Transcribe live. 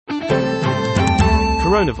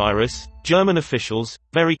Coronavirus, German officials,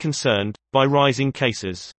 very concerned, by rising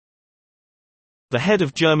cases. The head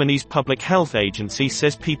of Germany's public health agency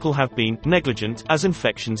says people have been negligent as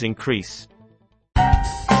infections increase.